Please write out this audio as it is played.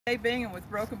Hey, Bingham with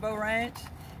Broken Bow Ranch,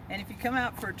 and if you come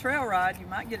out for a trail ride, you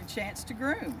might get a chance to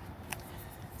groom.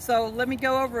 So let me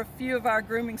go over a few of our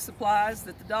grooming supplies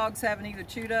that the dogs haven't either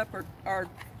chewed up or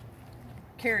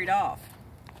carried off.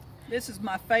 This is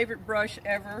my favorite brush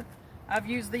ever. I've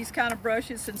used these kind of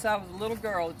brushes since I was a little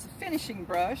girl. It's a finishing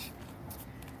brush.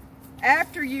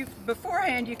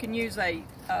 Beforehand you can use a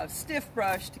stiff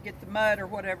brush to get the mud or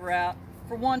whatever out.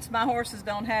 For once, my horses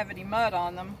don't have any mud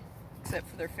on them except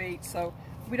for their feet, so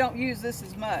we don't use this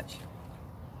as much.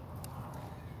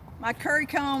 My curry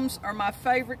combs are my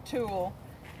favorite tool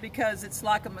because it's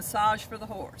like a massage for the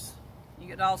horse.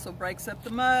 It also breaks up the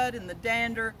mud and the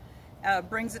dander,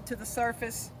 brings it to the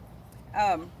surface.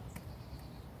 For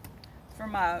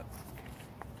my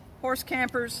horse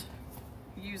campers,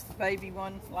 use the baby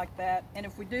one like that. And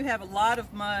if we do have a lot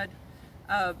of mud,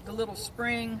 the little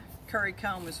spring curry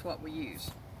comb is what we use.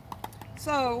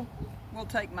 So we'll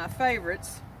take my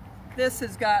favorites. This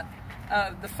has got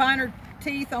the finer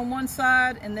teeth on one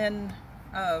side and then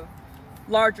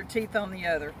larger teeth on the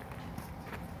other.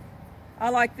 I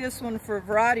like this one for a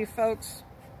variety of folks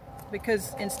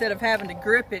because instead of having to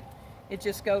grip it, it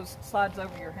just slides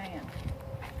over your hand.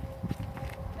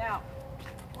 Now,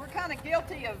 we're kind of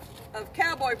guilty of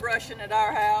cowboy brushing at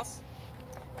our house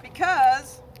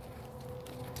because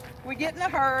we get in a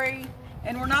hurry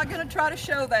and we're not going to try to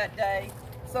show that day.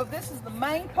 So this is the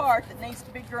main part that needs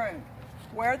to be groomed.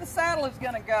 Where the saddle is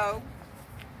going to go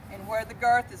and where the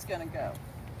girth is going to go.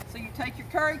 So you take your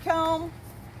curry comb,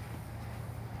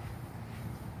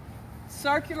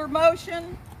 circular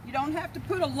motion. You don't have to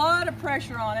put a lot of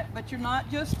pressure on it, but you're not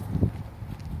just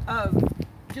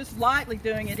lightly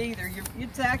doing it either.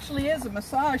 It actually is a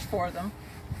massage for them.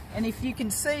 And if you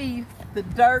can see the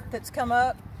dirt that's come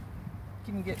up,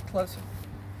 you can get closer.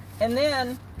 And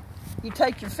then you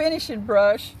take your finishing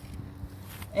brush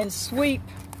and sweep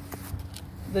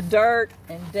the dirt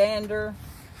and dander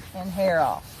and hair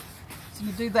off. So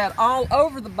you do that all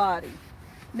over the body.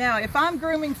 Now, if I'm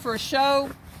grooming for a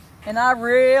show and I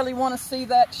really want to see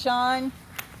that shine,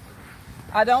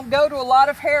 I don't go to a lot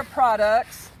of hair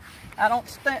products. I don't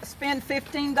spend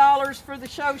 $15 for the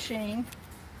show sheen.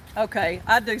 Okay,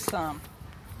 I do some.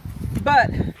 But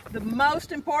the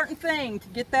most important thing to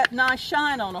get that nice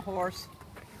shine on a horse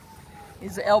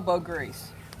is elbow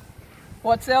grease.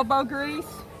 What's elbow grease?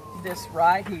 This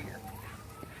right here.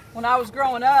 When I was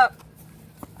growing up,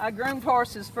 I groomed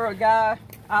horses for a guy.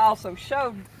 I also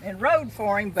showed and rode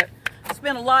for him, but I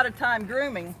spent a lot of time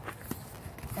grooming.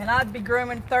 And I'd be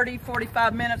grooming 30,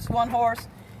 45 minutes one horse.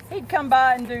 He'd come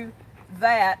by and do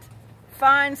that,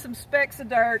 find some specks of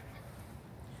dirt.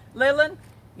 Lillian,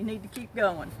 you need to keep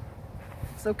going.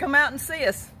 So come out and see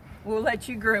us. We'll let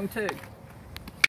you groom too.